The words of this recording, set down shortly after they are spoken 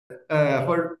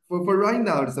For right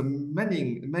now, there's a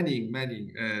many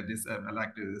this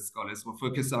like the scholars will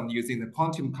focus on using the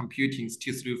quantum computing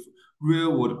to solve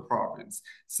real world problems.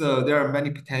 So there are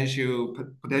many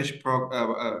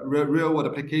real world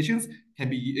applications can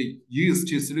be used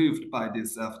to solved by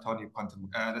this photonic quantum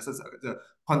this is, the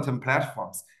quantum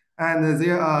platforms. And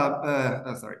there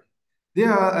are sorry,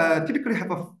 there are typically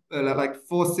have like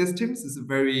four systems. It's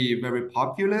very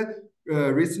popular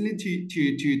recently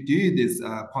to do this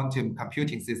quantum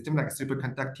computing system like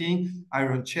superconducting,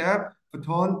 ion chip,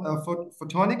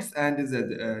 photonics, and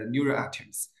the neural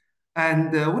atoms.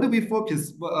 And what do we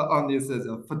focus on this as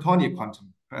a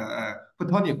quantum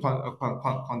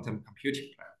computing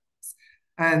platforms.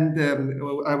 And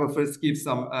I will first give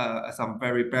some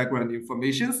very background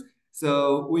informations.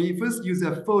 So we first use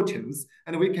the photons,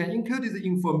 and we can encode the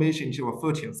information into our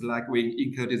photons, like we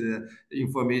encode the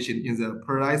information in the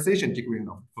polarization degree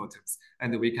of photons,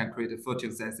 and we can create the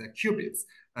photons as qubits,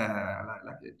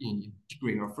 like in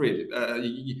degree of freedom,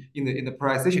 in the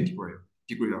polarization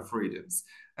degree of freedoms.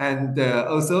 And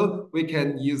also, we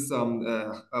can use some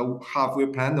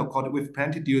half-wave plan or quarter-wave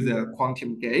plan to do the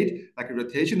quantum gate, like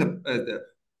rotation, the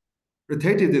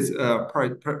rotated this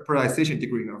polarization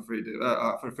degree of freedom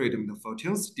for freedom of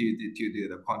photons to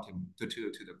the quantum to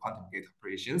the quantum gate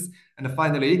operations. And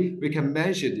finally, we can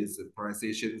measure these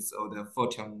polarizations or the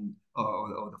photon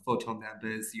or the photon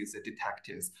numbers using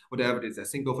detectors, whatever it is, a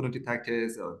single photon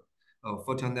detectors or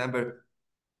photon number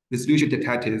resolution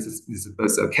detectors is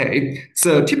both okay.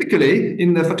 So typically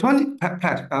in the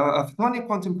photonic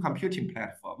quantum computing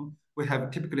platform, we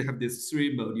have typically have these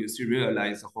three modules to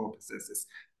realize the whole processes.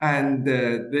 And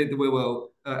we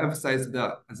will emphasize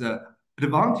the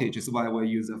advantages why we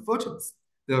use the photons,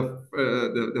 the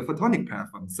photonic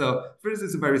platform. So first,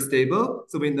 it's very stable.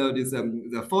 So we know this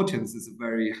the photons is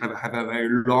have a very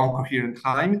long coherent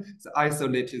time. So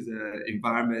isolated the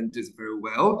environment is very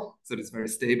well. So it's very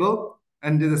stable.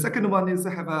 And the second one is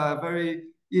have a very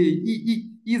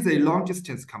easy long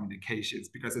distance communications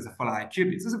because it's a flying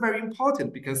qubit. This is very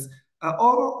important because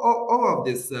all of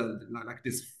this like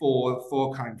this four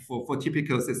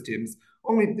typical systems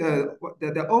only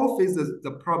they all face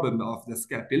the problem of the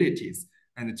scalabilities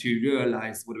and to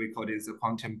realize what we call is a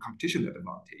quantum computational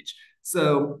advantage.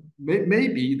 So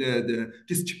maybe the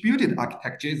distributed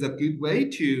architecture is a good way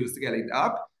to scale it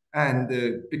up. And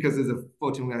because it's a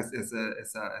photon as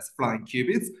flying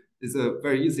qubits, it's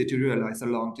very easy to realize a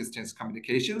long distance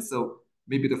communication. So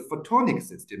maybe the photonic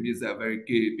system is a very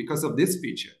good because of this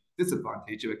feature. This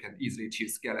advantage we can easily to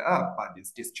scale up by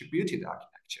these distributed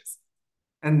architectures.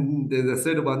 And the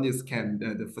third one is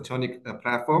the photonic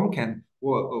platform can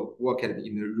work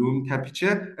in the room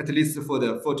temperature, at least for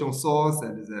the photon source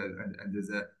and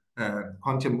the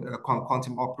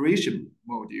quantum operation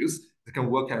modules. They can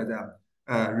work at the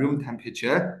room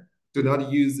temperature. Do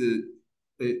not use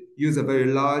a very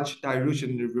large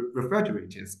dilution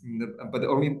refrigerators, but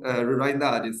only right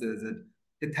now this is a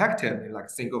detector like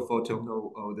single photon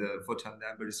or the photon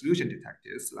number resolution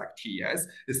detectors like TS.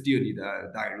 They still need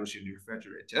a dilution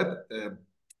refrigerator,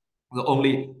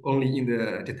 only in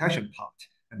the detection part,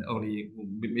 and only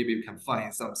maybe we can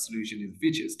find some solution in the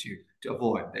features to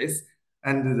avoid this.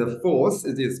 And the fourth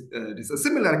is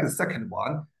similar like the second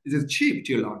one. It is cheap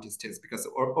to long distance because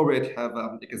already have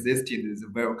existing this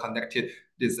well connected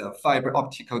this fiber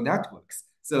optical networks.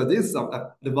 So these are some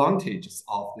advantages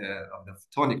of the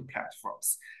photonic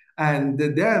platforms. And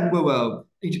then we will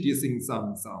introducing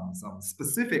some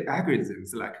specific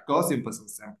algorithms like Gaussian boson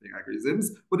sampling algorithms,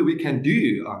 what we can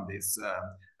do on these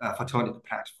photonic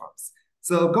platforms.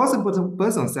 So Gaussian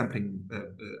boson sampling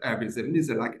algorithm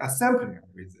is like a sampling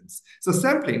algorithms. So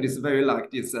sampling is very like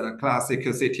these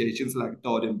classical situations like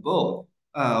dot and ball.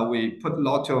 We put a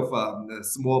lot of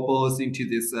small balls into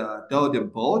this Dalton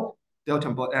board,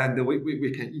 and we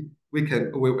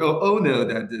all know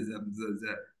that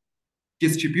the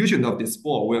distribution of this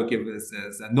ball will give us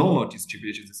a normal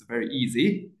distribution. It's very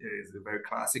easy. It's a very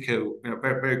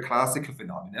classical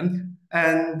phenomenon.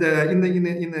 And in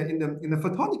the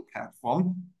photonic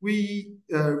platform, we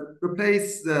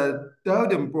replace the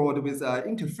Dalton board with an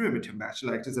interferometer match,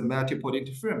 like there's a multiple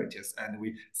interferometers, and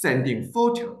we send in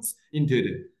photons into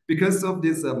the. Because of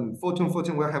this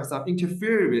photon will have some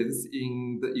interference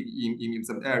in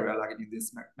some area, like in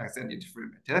this magnetic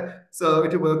interferometer. So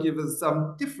it will give us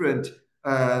some different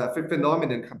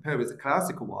phenomenon compared with the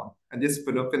classical one. And this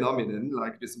phenomenon,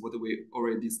 like this, what we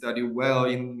already studied well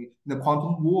in the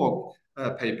quantum walk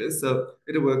papers. So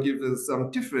it will give us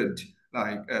some different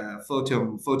like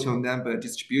photon number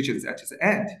distributions at the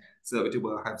end. So it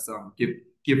will have some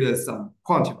give us some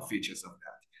quantum features of that.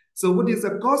 So what is a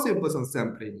Gaussian boson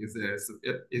sampling?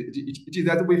 It is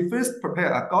that we first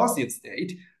prepare a Gaussian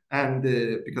state, and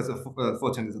because of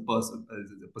photon is a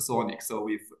bosonic, so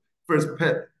we first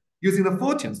prepare using the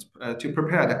photons to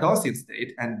prepare the Gaussian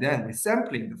state, and then we're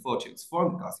sampling the photons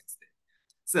from the Gaussian state.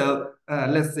 So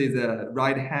let's say the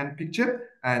right-hand picture,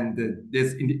 and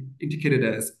this indicated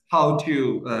us how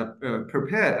to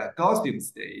prepare a Gaussian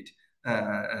state.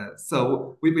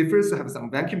 So we first have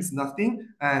some vacuums, nothing,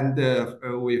 and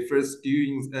we first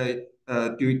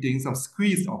doing some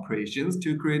squeeze operations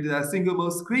to create a single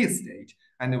mode squeeze state.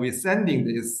 And we're sending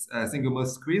this single mode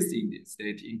squeeze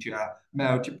state into a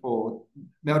multiple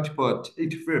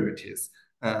interferometers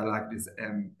like this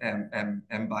M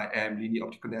by M linear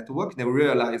optical network. Then we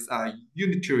realize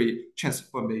unitary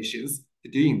transformations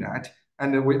doing that.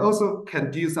 And then we also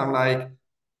can do some like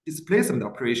displacement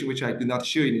operation, which I do not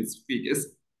show in these figures.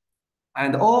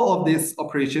 And all of these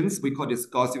operations, we call this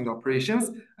Gaussian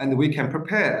operations, and we can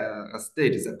prepare a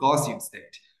state as a Gaussian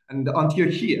state. And until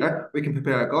here, we can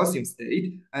prepare a Gaussian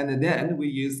state, and then we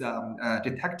use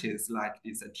detectors like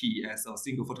these TES or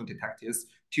single photon detectors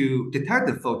to detect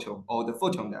the photon or the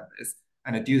photon numbers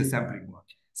and do the sampling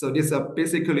work. So this is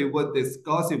basically what this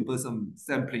Gaussian boson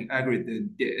sampling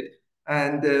algorithm did.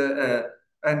 And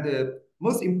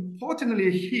most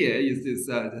importantly here is this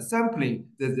the sampling,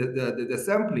 the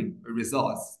sampling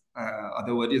results.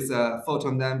 Otherwise, it's a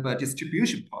photon number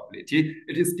distribution probability.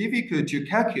 It is difficult to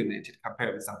calculate it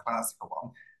compared with some classical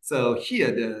one. So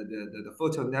here, the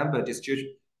photon number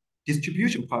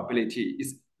distribution probability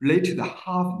is related to the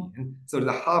Hafnian. So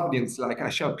the Hafnian is like a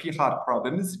shell p-hard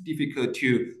problem. It's difficult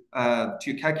to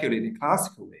calculate in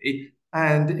classical way.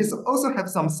 And it also have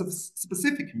some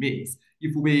specific means.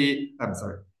 If we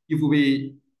say if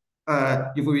we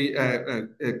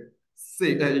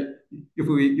say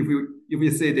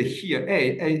that here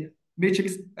a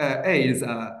matrix A is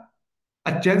a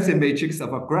adjacency matrix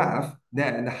of a graph,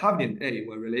 then the Hafnian A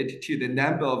will relate to the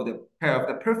number of the pair of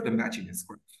the perfect matching in this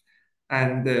graph.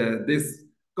 And this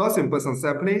Gaussian boson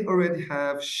sampling already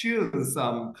have shown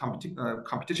some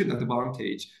competition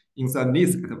advantage in some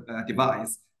NISC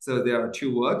device. So there are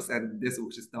two works, and this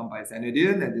work is done by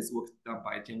Xanadu, and this work is done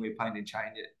by Jingwei Pan in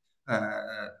China.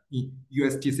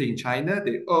 USTC in China,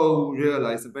 they all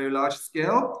realize a very large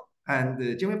scale. And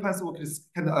Jingwei Pan's work is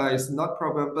not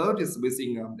programmable, it's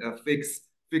within a fixed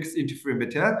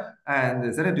interferometer. And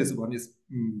Xanadu's one is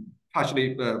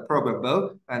partially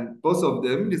programmable, and both of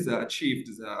them is achieved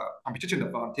the competition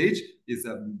advantage. Is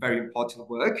a very important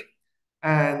work.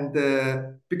 And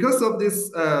because of this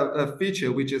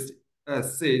feature, we just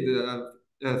say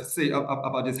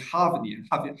about this Hafnian.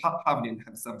 Hafnian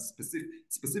have some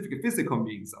specific physical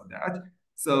means of that.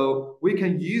 So we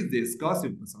can use this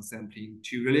Gaussian boson sampling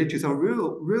to relate to some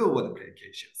real world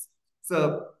applications.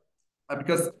 So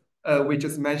because we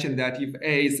just mentioned that if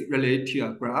A is related to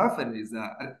a graph and is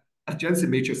a adjacency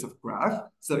matrix of graph,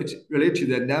 so it relates to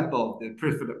the number of the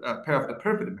pair of the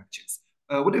perfect matches.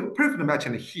 What the perfect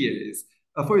matching here is,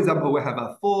 for example, we have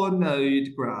a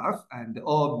 4-node graph, and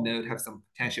all nodes have some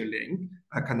potential link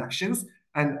connections,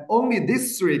 and only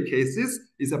these 3 cases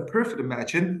is a perfect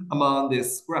matching among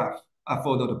this graph, a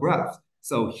 4-node graph.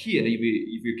 So here,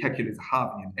 if you calculate the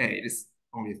Hafnian A, it's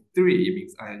only 3,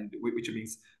 means, which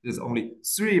means there's only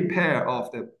 3 pair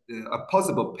of a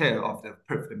possible pair of the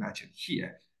perfect matching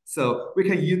here. So we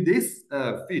can use these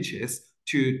features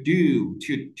to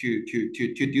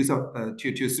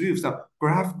solve some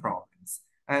graph problems.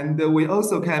 And we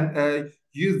also can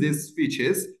use these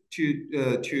features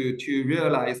to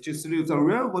realize, to solve some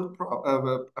real world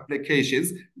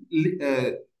applications.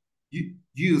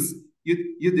 Use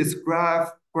this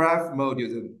graph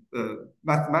modules,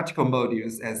 mathematical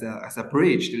modules as a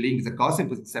bridge to link the Gaussian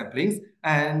boson samplings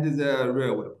and the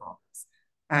real world problems.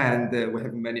 And we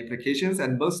have many applications,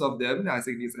 and most of them, I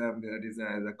think, is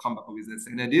come up with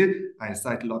Xanadu. I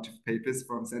cite a lot of papers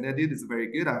from Xanadu. It's very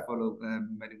good. I follow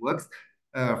many works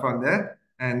from there.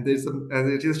 And it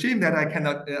is a shame that I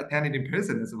cannot attend it in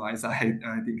person. That's why I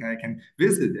think I can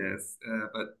visit this,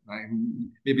 but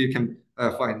maybe you can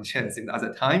find a chance in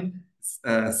other time.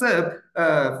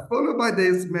 Followed by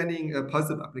this many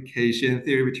possible application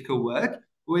theoretical work,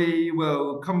 we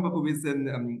will come up with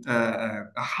a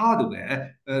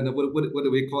hardware,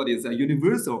 what we call is a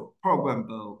universal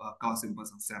programmable Gaussian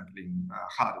boson sampling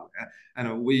hardware.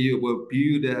 And we will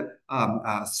build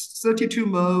a 32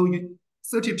 mode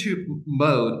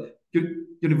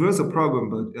universal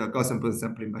programmable Gaussian boson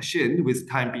sampling machine with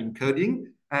time being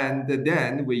encoding. And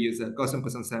then we use a Gaussian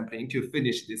boson sampling to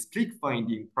finish this click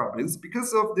finding problems.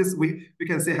 Because of this, we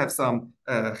can say have some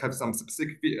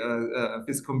specific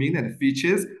physical mean and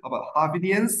features about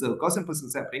Harvinians. So Gaussian boson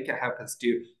sampling can help us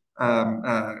to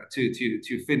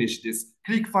finish this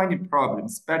click finding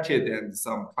problems better than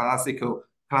some classical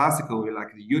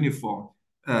like the uniform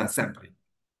sampling.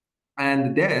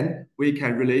 And then we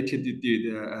can relate it to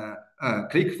the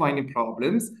click finding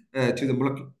problems to the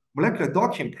molecular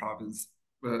docking problems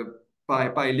uh,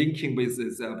 by linking with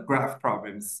these graph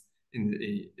problems in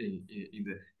the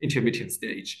intermediate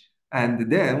stage.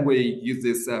 And then we use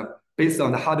this based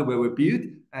on the hardware we build,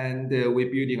 and we're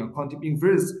building a quantum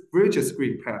inverse virtual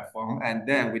screen platform. And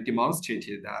then we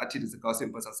demonstrated that it is a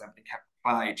Gaussian boson sampling can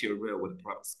apply to real world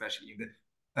problems, especially in the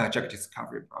drug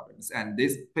discovery problems. And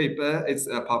this paper is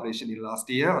published in last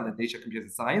year on the Nature Computer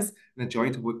Science in a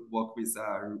joint work with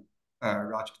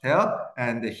Raj Patel,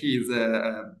 and he's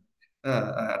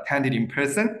attended in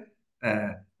person.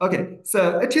 Okay,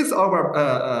 so it is our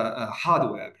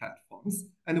hardware platforms,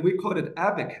 and we call it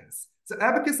Abacus. So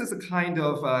Abacus is a kind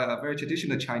of very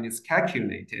traditional Chinese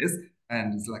calculators,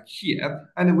 and it's like here,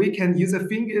 and we can use the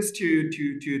fingers to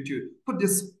put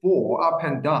this ball up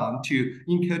and down to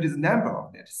encode this number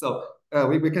of it. So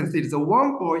we can see there's a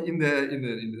one ball in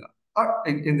the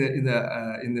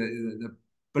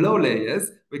below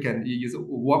layers. We can use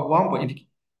one ball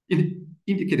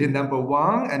indicate number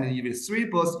one, and if it's three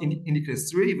balls indicate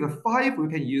three. If it's five, we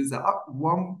can use the up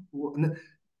one.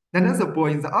 Another ball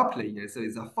in the up layer, so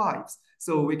it's a fives.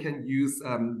 So we can use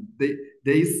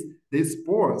these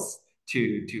balls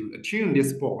to tune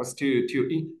these balls to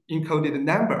encode the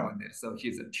number on it. So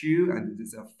here's a 2, and this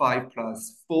is a 5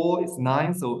 plus 4 is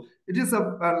 9. So it is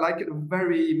like a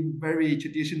very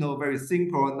traditional, very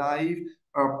simple, naive,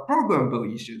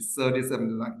 programmable issues. So this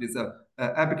like this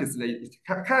Abacus it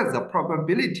has the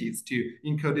probabilities to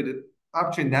encode the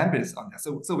arbitrary numbers on that.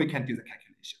 So we can do the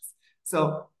calculations.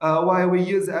 So why we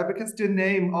use Abacus to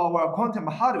name our quantum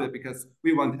hardware, because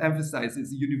we want to emphasize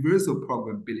its universal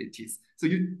probabilities. So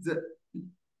the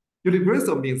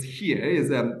universal means here is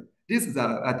this is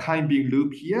a time being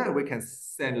loop here. We can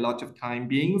send a lot of time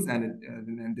beings, and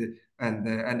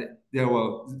there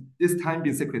will these time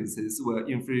being sequences will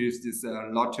influence this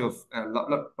lot of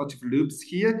loops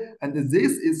here. And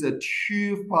this is a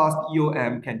too fast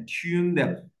EOM can tune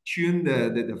the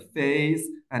phase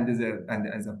and the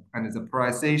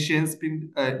polarizations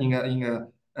in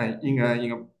a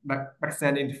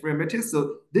Maxent interferometer.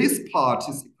 So this part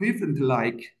is equivalent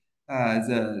like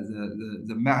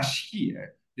the mesh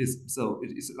here. So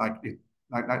it is like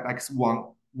one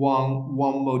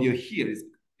module here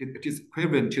it is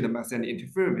equivalent to the Maxent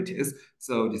interferometers.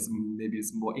 So this maybe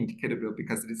is more indicatable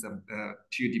because it is a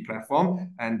 2D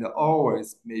platform, and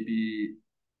ours maybe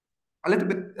a little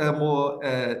bit more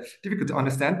difficult to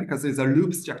understand because there's a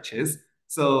loop structures.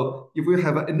 So if we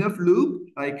have enough loop,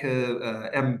 like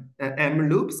M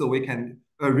loop, so we can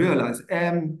realize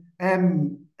M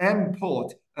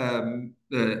port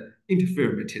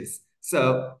interferometers.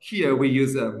 So here we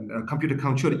use a computer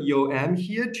controlled EOM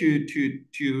here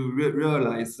to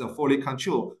realize the fully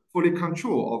control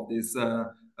of this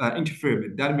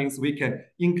interferometer. That means we can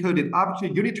encode it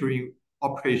arbitrary unitary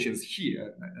operations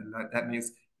here. And that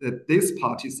means that this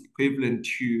part is equivalent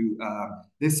to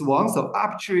this one. So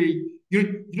arbitrary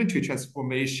unitary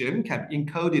transformation can be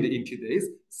encoded into this.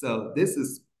 So this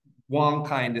is one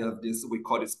kind of this, we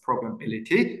call this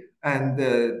programmability. And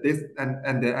this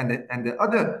and the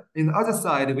other in the other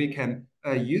side, we can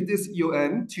use this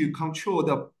EOM to control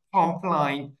the pump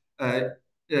line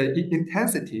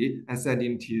intensity and send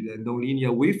into the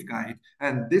nonlinear waveguide.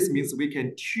 And this means we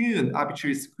can tune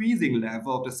arbitrary squeezing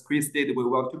level of the squeeze state we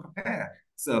want to compare.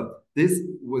 So this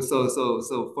was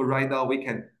so for right now we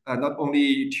can not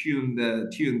only tune the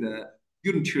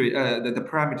unitary the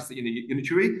parameters in the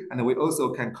unitary, and we also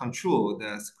can control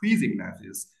the squeezing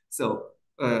levels. So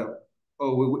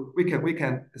we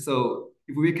can so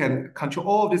if we can control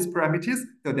all these parameters,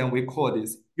 so then we call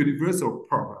this universal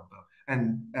programmable.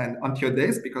 And until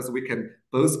this, because we can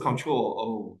both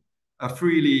control or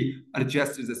freely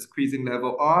adjust the squeezing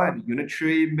level R and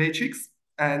unitary matrix,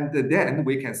 and then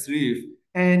we can solve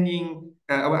any.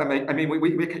 I mean,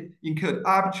 we can include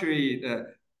arbitrary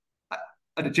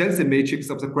adjacent matrix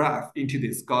of the graph into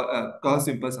this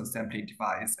Gaussian boson sampling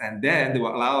device, and then they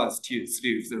will allow us to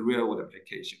solve the real world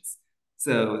applications.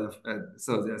 So,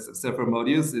 so there's several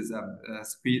modules. There's a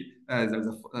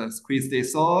squeeze state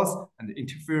source and the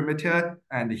interferometer,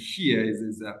 and here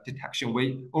is detection.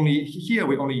 We only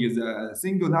use a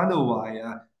single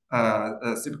nanowire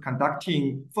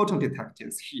superconducting photon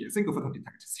detectors here, single photon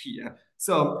detectors here.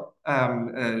 So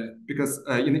because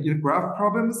in graph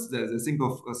problems, the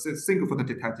single photon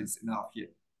detector is enough here.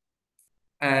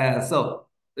 So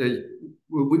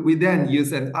we then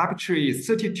use an arbitrary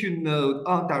 32-node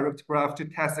undirected graph to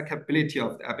test the capability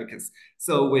of the abacus.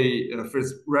 So we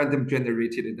first random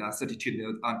generated the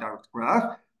 32-node undirected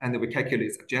graph, and we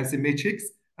calculate the adjacency matrix.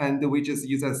 And we just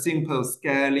use a simple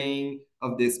scaling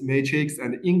of this matrix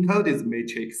and encode this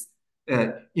matrix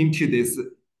into this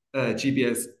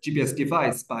GBS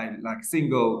device by like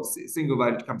single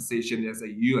value compensation as a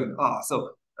U and R.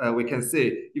 So we can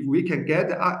say if we can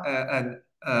get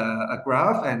a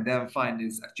graph and then find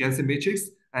this adjacency matrix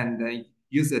and then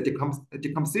use a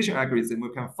decomposition algorithm, we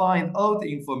can find all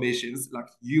the informations like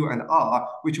U and R,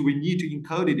 which we need to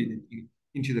encode it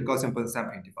into the Gaussian boson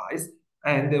sampling device.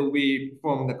 And we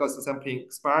perform the Gaussian sampling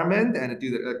experiment and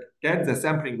get the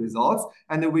sampling results.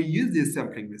 And we use these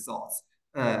sampling results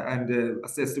and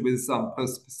assist with some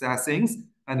post-processings.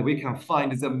 And we can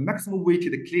find the maximum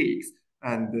weighted clicks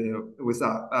and with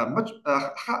a much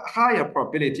higher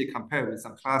probability compared with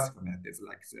some classical methods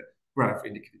like the graph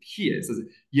indicated here. So the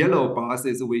yellow bars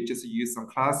is we just use some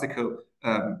classical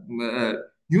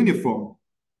uniform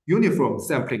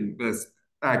sampling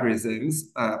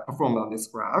algorithms performed on this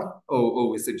graph, or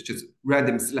we just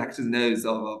random selected nodes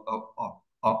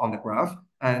on the graph.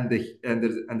 And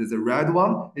the red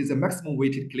one is the maximum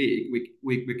weighted click.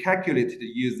 We calculated to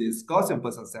use this Gaussian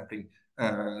boson sampling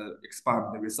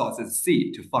experiment results as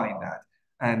C to find that.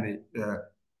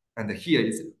 And here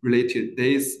is related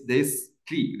this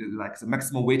click, like the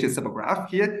maximum weighted subgraph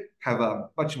here, have a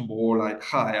much more like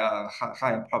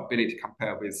higher probability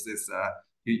compared with this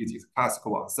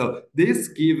classical one. So this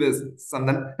gives us some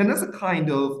another kind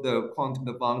of the quantum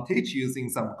advantage using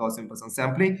some Gaussian boson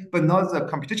sampling, but not the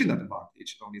computational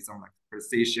advantage. Only some like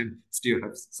precision still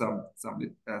have some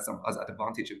other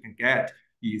advantage you can get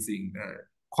using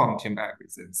quantum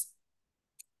algorithms.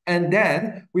 And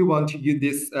then we want to use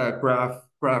this graph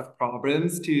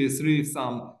problems to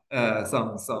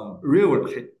solve some real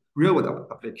world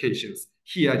applications.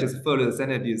 Here, I just follow the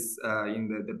standards in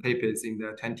the papers in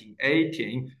the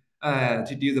 2018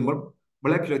 to do the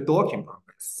molecular docking progress.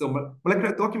 So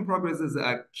molecular docking progress is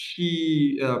a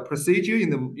key procedure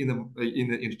in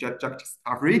the drug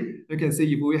discovery. You can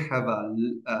see if we have a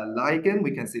ligand,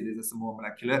 we can see there's a small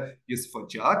molecular used for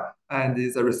drug, and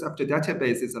there's a receptor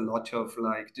database is a lot of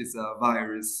like this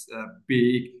virus,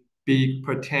 big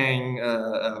protein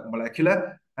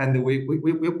molecular. And we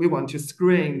want to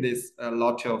screen this a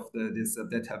lot of this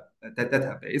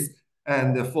database.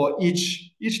 And for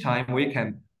each time we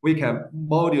can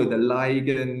model the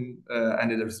ligand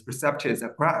and the receptor as a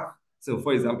graph. So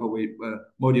for example, we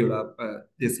model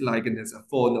this ligand as a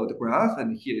 4-node graph,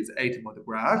 and here is 8-node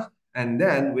graph. And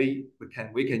then we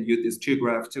can use these two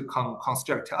graphs to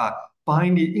construct a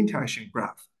binding interaction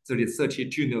graph. So it's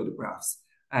 32-node graphs.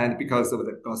 And because of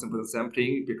the Gaussian boson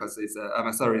sampling, because it's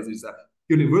it's a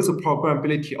universal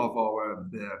programmability of our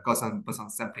the Gaussian boson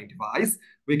sampling device,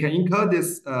 we can encode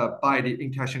this binding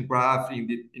interaction graph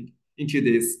into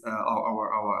this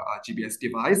our GBS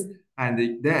device,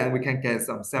 and then we can get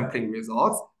some sampling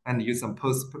results and use some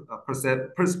post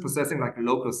processing like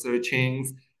local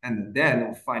searchings, and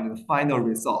then find the final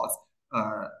results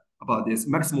about this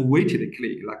maximum weighted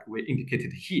click, like we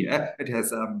indicated here. It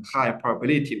has higher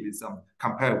probability with some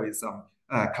compared with some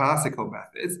classical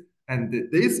methods. And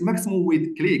this maximum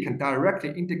weighted click can directly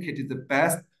indicate the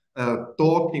best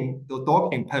docking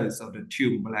pose of the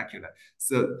two molecular.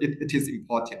 So it is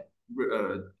important.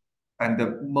 And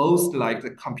the most like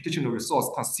the computational resource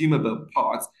consumable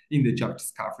parts in the drug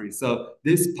discovery. So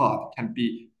this part can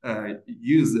be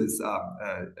uses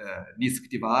NISC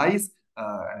device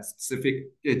and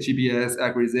specific GBS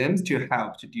algorithms to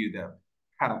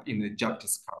help in the drug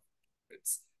discovery.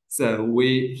 So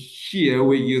we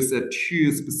use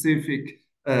two specific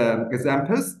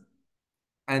examples,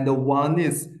 and one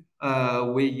is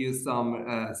we use some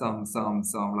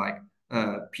like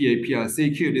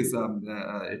PAPRCQ. This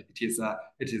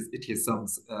it is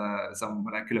some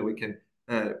molecular we can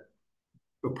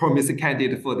promising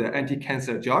candidate for the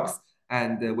anti-cancer drugs,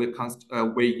 and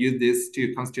we use this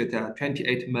to construct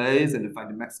 28 modes and find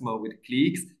the maximum with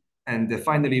clicks. And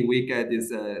finally, we get this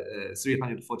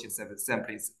 347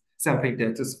 sampling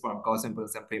data from Gaussian boson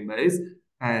sampling modes,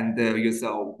 and use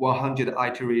 100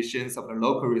 iterations of the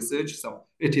local research. So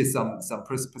it is some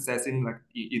processing like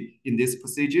in these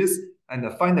procedures. And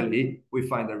finally, we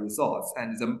find the results,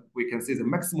 and we can see the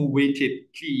maximum weighted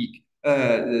click.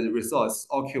 The results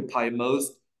occupy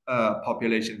most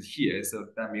populations here. So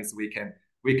that means we can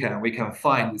we can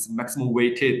find this maximum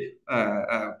weighted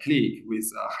click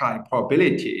with a high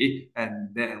probability,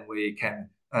 and then we can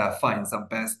find some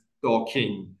best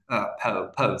docking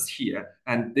pose here.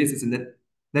 And this is another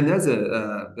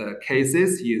the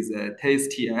cases use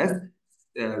taste TS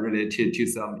related to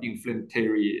some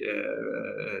inflammatory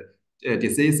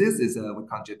diseases. Is we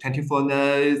conjure 24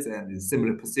 nodes and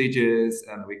similar procedures,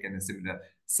 and we can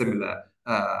similar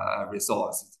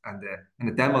results and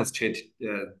demonstrate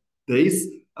this.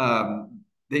 The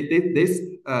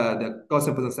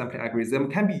Gaussian boson sampling algorithm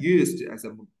can be used as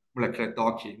a molecular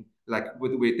docking, like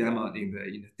what we demoed in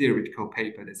the theoretical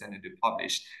paper that's going to be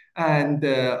published. And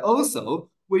also,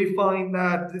 we find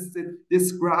that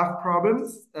this graph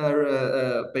problems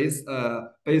based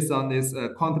on this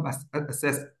quantum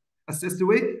assist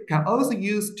way can also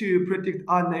use to predict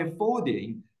RNA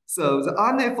folding. So the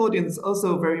RNA folding is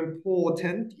also very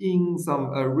important in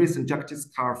some recent drug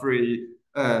discovery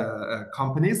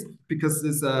companies, because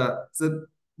the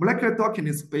molecular docking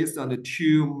is based on the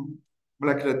two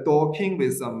molecular docking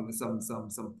with some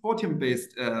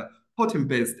protein-based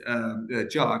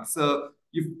drugs. So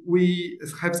if we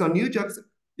have some new drugs,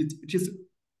 it is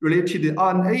related to the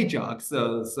RNA drugs.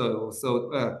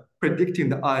 So predicting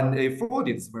the RNA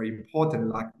folding is very important,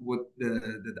 like what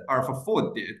the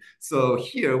AlphaFold did. So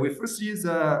here we first use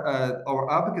our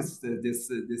Abacus, this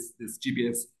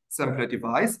GBS sampler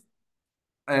device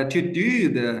to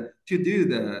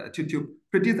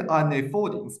predict the RNA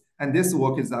foldings. And this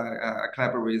work is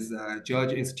collaborate with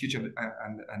Georgia Institute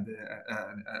and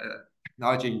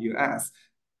Technology in US.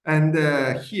 And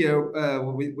here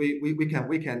we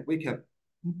can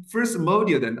first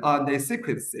model the RNA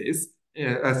sequences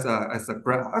as a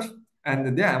graph,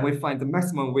 and then we find the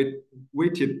maximum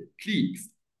weighted clicks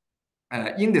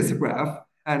in this graph,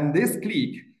 and this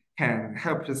click can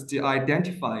help us to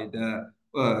identify the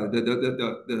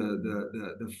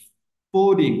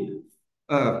folding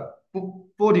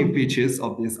folding features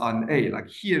of this RNA. Like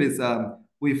here is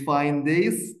we find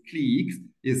this click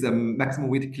is a maximum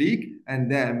weight click,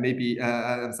 and then maybe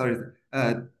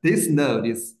this node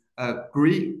is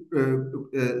green.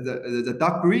 The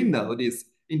dark green node is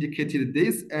indicated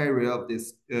this area of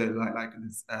this like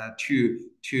this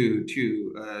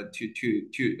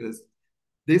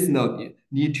this node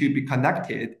need to be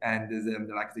connected, and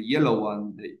like the yellow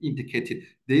one indicated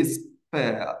this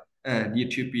pair need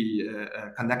to be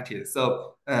connected.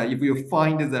 So if you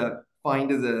find the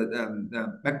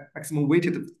maximum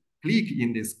weighted click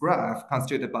in this graph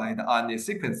constituted by the RNA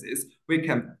sequences, we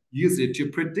can use it to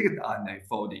predict RNA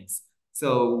foldings.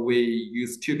 So we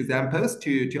use two examples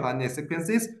to RNA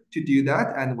sequences to do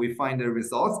that, and we find the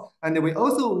results. And we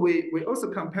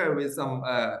also compare with some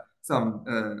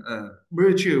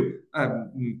virtual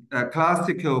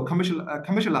classical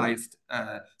commercialized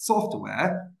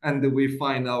software, and we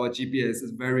find our GPS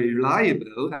is very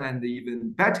reliable and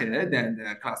even better than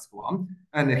the classical one.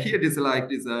 And here it is like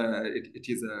this it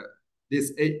is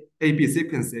this AB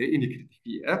sequence indicated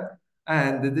here.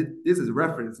 And this is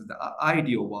reference to the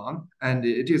ideal one, and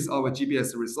it is our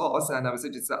GBS resource, and I would say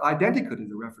it's identical to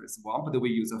the reference one, but we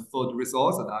use a fold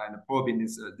resource, and probably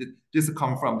this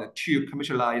come from the two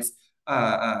commercialized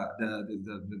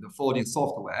the folding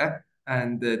software,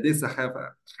 and this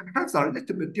has a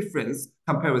little bit difference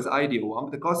compared with the ideal one,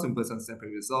 but the Gaussian boson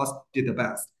sampling resource did the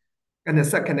best. And the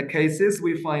second cases,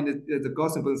 we find that the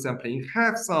Gaussian boson sampling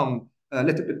have some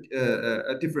little bit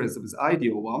a difference with the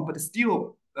ideal one, but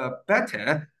still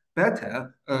better.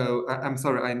 I'm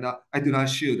sorry, I do not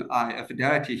show the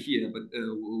fidelity here, but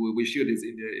we show this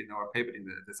in our paper in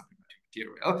the supplementary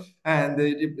material, and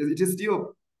it is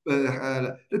still a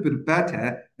little bit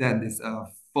better than this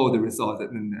fold result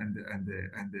and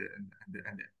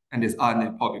this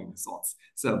RNA popping results.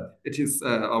 So it is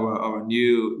our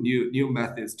new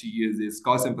methods to use this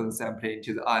Gaussian boson sampling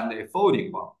to the RNA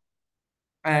folding one.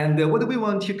 And what we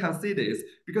want to consider is,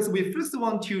 because we first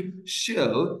want to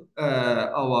show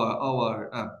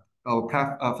our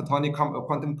photonic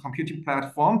quantum computing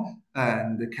platform,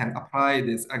 and can apply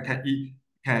this and can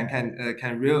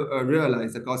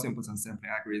realize the Gaussian boson sampling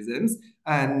algorithms,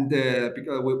 and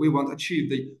because we want to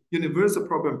achieve the universal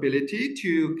probability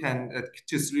to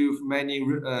solve many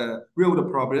real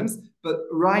problems. But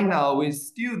right now we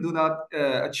still do not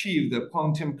achieve the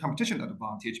quantum computation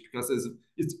advantage, because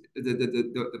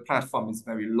the platform is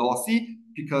very lossy.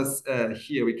 Because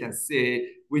here we can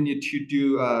say we need to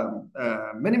do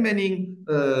many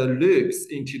loops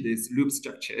into these loop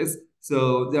structures.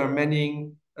 So there are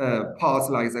many parts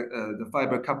like the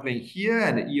fiber coupling here,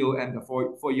 and the EOM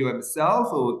for EOM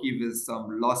itself will give us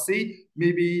some lossy.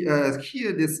 Maybe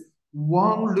here this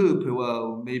one loop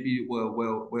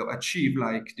will achieve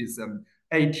like this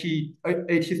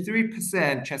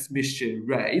 83% transmission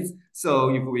rates.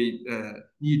 So if we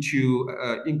need to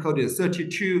encode it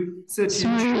 32.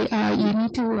 Sorry, you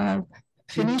need to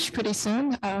finish pretty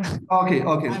soon. Okay.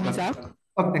 Time is up.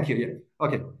 Oh, thank you. Yeah.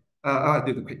 Okay. I'll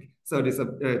do the quick. So this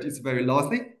it's very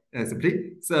lossy,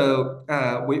 simply. So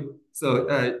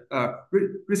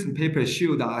recent papers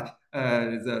show that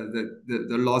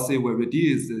the lossy will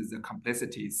reduce the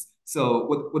complexities. So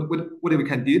what we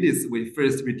can do is we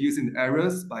first reducing the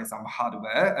errors by some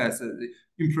hardware as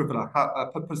improve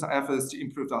put some efforts to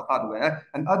improve the hardware,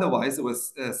 and otherwise it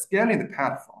was scaling the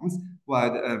platforms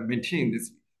while maintaining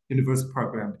this universal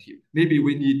programmability. Maybe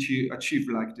we need to achieve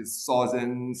like this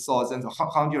thousands, or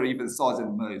hundred, even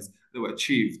thousand modes that will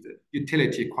achieve the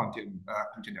utility quantum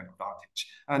continuum advantage.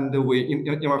 And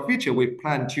in our future, we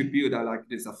plan to build like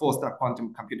this four-star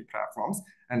quantum computing platforms.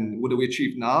 And what do we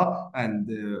achieve now? And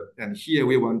here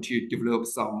we want to develop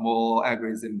some more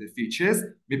algorithm features.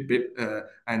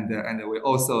 And we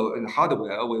also in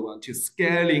hardware we want to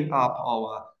scaling up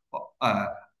our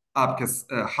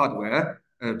hardware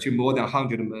to more than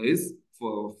 100 modes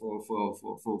for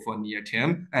near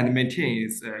term, and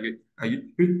maintains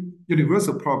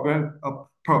universal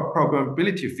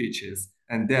programmability features.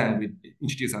 And then we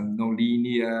introduce a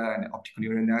nonlinear and optical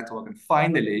neural network, and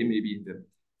finally, maybe in the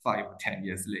 5 or 10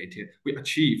 years later, we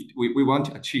want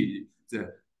to achieve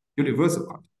the universal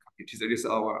quantum computer. So this is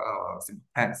our simple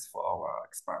plans for our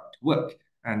experiment work.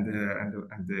 And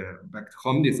back to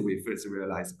home, this we first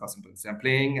realized Gaussian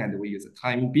sampling, and we use the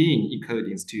time being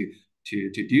encodings to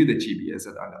do the GBS,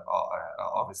 and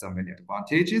offer so many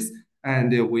advantages. And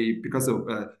because of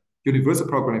universal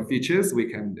programming features, we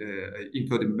can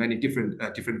encode many different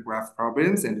graph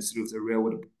problems and through the real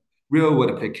world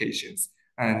applications.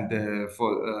 And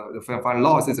for the final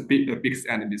loss is a biggest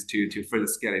enemies to further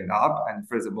scaling up. And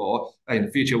furthermore, in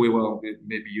the future, we will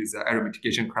maybe use error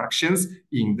mitigation corrections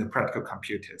in the practical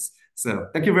computers. So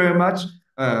thank you very much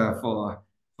for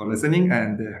listening.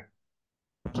 And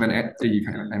when you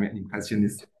can have any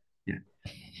questions, yeah.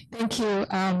 Thank you.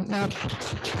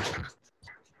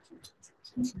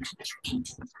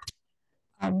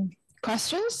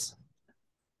 Questions?